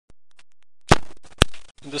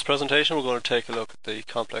In this presentation we're going to take a look at the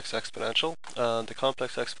complex exponential, and the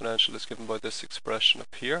complex exponential is given by this expression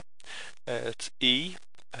up here. It's e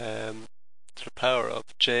to the power of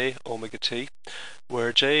j omega t,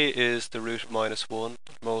 where j is the root of -1.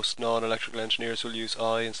 Most non-electrical engineers will use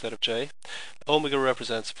I instead of j. Omega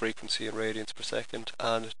represents frequency in radians per second,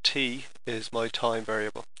 and t is my time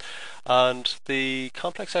variable. And the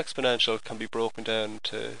complex exponential can be broken down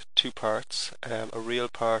into two parts, a real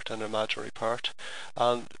part and an imaginary part.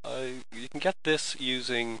 And you can get this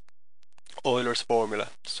using Euler's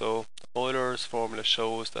formula. So Euler's formula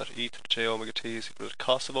shows that e to the j omega t is equal to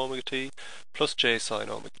cos of omega t plus j sine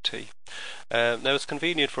omega t. Now it's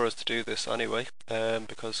convenient for us to do this anyway,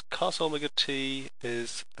 because cos omega t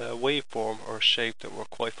is a waveform or a shape that we're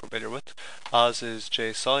quite familiar with, as is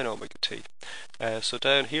j sine omega t. So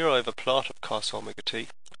down here I have a plot of cos omega t,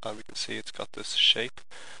 and we can see it's got this shape,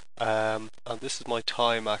 and this is my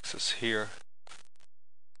time axis here.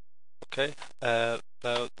 Okay,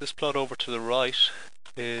 now this plot over to the right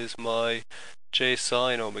is my j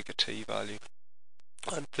sine omega t value,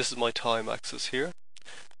 and this is my time axis here,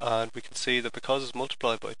 and we can see that because it's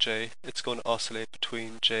multiplied by j, it's going to oscillate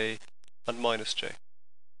between j and minus j.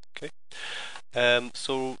 Okay,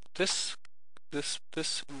 so this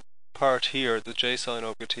part here, the j sine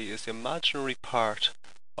omega t, is the imaginary part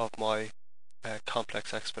of my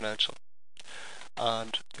complex exponential,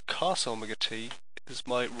 and the cos omega t is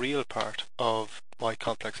my real part of my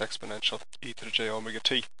complex exponential, e to the j omega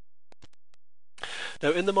t.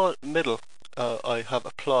 Now in the middle I have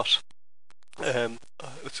a plot,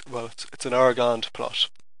 it's an Argand plot,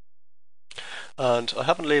 and I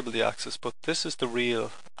haven't labelled the axis, but this is the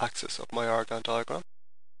real axis of my Argand diagram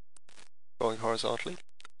going horizontally,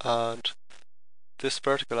 and this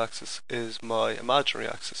vertical axis is my imaginary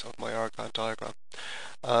axis of my Argand diagram,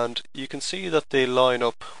 and you can see that they line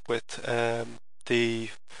up with the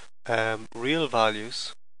real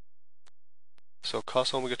values. So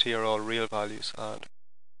cos omega t are all real values, and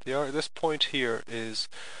this point here is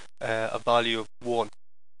a value of 1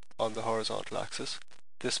 on the horizontal axis.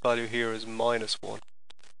 This value here is -1,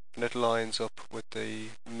 and it lines up with the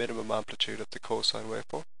minimum amplitude of the cosine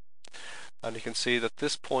waveform. And you can see that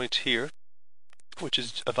this point here, which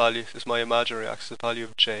is my imaginary axis, the value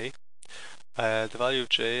of j. The value of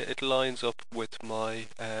j, it lines up with my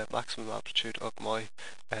maximum amplitude of my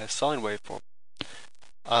sine waveform.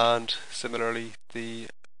 And similarly, the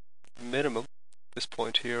minimum, this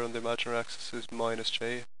point here on the imaginary axis, is minus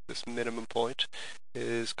j. This minimum point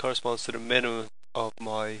corresponds to the minimum of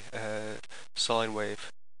my sine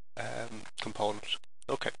wave component.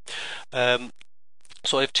 Okay,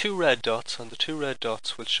 so I have two red dots, and the two red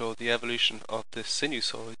dots will show the evolution of the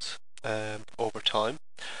sinusoids over time,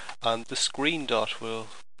 and this green dot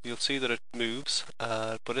you'll see that it moves,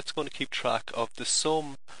 but it's going to keep track of the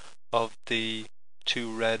sum of the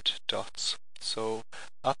two red dots. So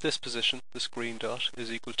at this position, this green dot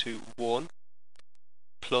is equal to 1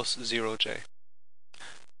 plus 0j.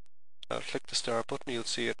 Now click the start button, you'll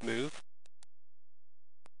see it move.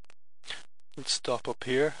 Let's stop up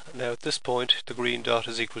here. Now at this point, the green dot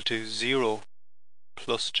is equal to 0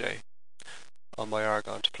 plus j on my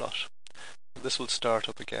Argand plot. This will start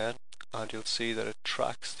up again, and you'll see that it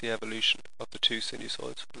tracks the evolution of the two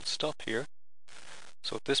sinusoids. We'll stop here.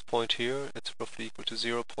 So at this point here, it's roughly equal to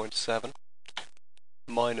 0.7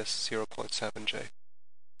 minus 0.7j.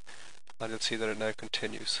 And you'll see that it now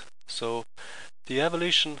continues. So the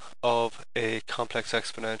evolution of a complex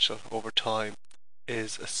exponential over time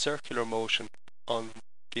is a circular motion on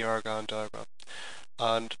the Argand diagram.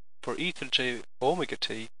 And for e to the j omega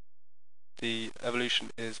t, the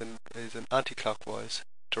evolution is an anti-clockwise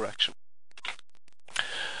direction.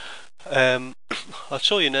 I'll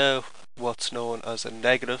show you now what's known as a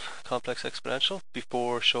negative complex exponential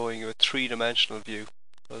before showing you a three-dimensional view,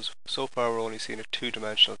 because so far we're only seeing a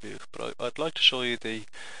two-dimensional view, but I'd like to show you the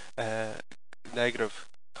negative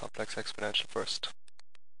complex exponential first.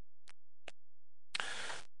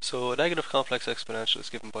 So a negative complex exponential is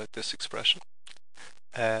given by this expression,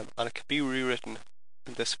 and it can be rewritten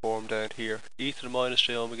in this form down here. E to the minus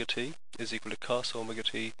j omega t is equal to cos omega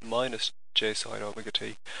t minus j sine omega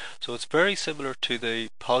t. So it's very similar to the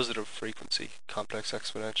positive frequency complex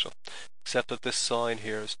exponential, except that this sign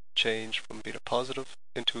here has changed from being a positive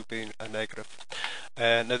into being a negative.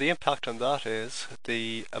 Now the impact on that is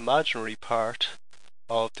the imaginary part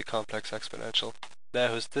of the complex exponential now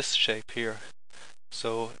has this shape here.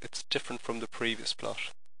 So it's different from the previous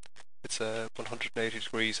plot. It's 180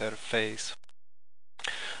 degrees out of phase.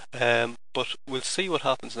 But we'll see what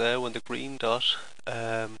happens now when the green dot,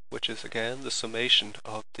 which is again the summation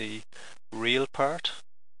of the real part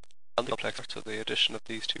and the complex parts, so the addition of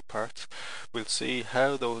these two parts, we'll see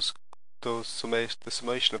how the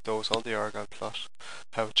summation of those on the Argand plot,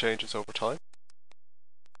 how it changes over time.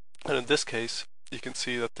 And in this case, you can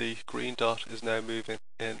see that the green dot is now moving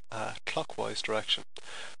in a clockwise direction,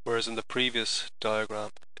 whereas in the previous diagram,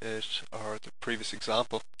 or the previous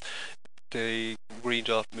example, the green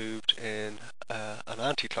dot moved in an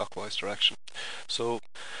anti-clockwise direction. So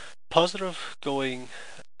positive going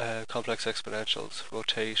complex exponentials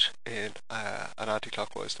rotate in an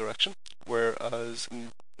anti-clockwise direction, whereas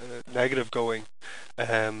negative going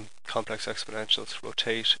complex exponentials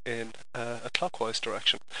rotate in a clockwise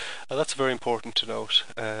direction. And that's very important to note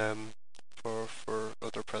for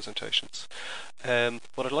other presentations.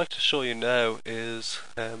 What I'd like to show you now is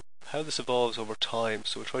how this evolves over time.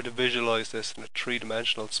 So we'll try to visualize this in a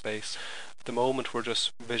three-dimensional space. At the moment we're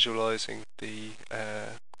just visualizing the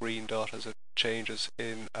green dot as it changes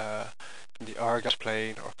in the Argand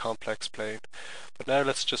plane or complex plane. But now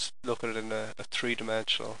let's just look at it in a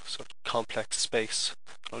three-dimensional sort of complex space.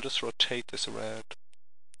 I'll just rotate this around.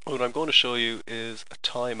 What I'm going to show you is a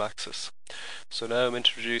time axis. So now I'm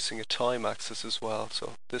introducing a time axis as well.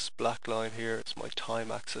 So this black line here is my time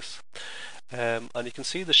axis. And you can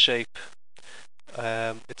see the shape.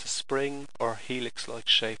 It's a spring or helix-like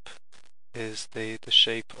shape is the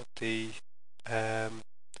shape of the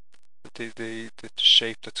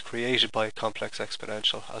shape that's created by a complex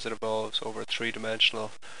exponential as it evolves over a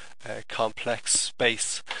three-dimensional complex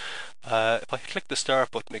space. If I click the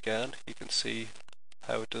start button again, you can see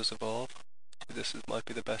how it does evolve. Might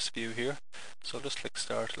be the best view here. So I'll just click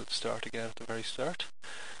start. It'll start again at the very start,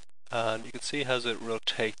 and you can see as it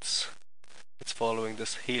rotates, it's following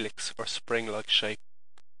this helix or spring-like shape.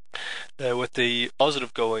 Now with the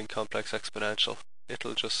positive going complex exponential,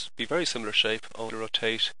 it'll just be very similar shape, only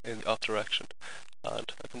rotate in the opposite direction.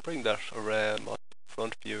 And I can bring that around my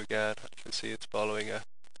front view again. You can see it's following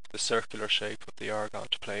the circular shape of the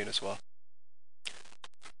Argand plane as well.